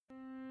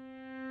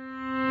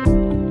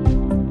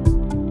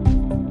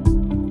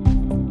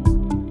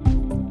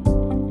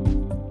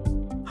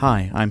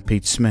Hi, I'm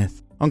Pete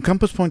Smith. On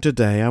Compass Point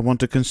today, I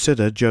want to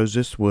consider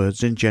Joseph's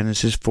words in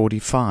Genesis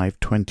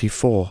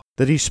 45:24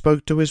 that he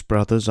spoke to his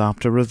brothers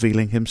after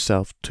revealing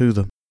himself to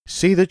them.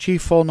 See that ye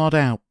fall not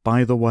out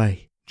by the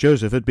way.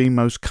 Joseph had been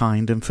most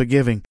kind and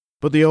forgiving,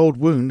 but the old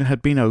wound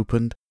had been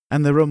opened,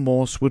 and their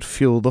remorse would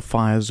fuel the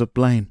fires of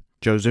blame.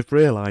 Joseph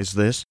realized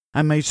this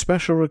and made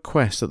special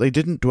requests that they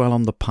didn't dwell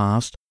on the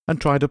past and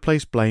try to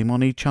place blame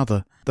on each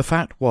other. The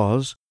fact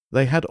was,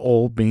 they had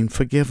all been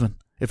forgiven.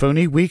 If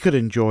only we could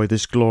enjoy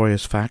this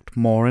glorious fact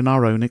more in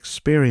our own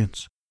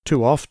experience.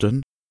 Too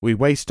often, we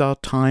waste our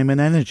time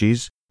and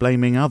energies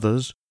blaming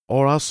others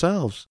or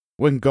ourselves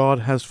when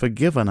God has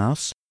forgiven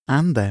us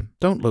and them.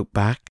 Don't look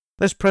back.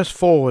 Let's press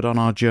forward on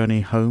our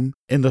journey home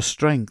in the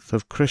strength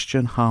of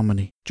Christian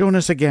harmony. Join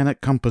us again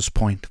at Compass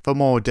Point for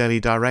more daily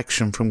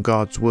direction from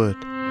God's Word.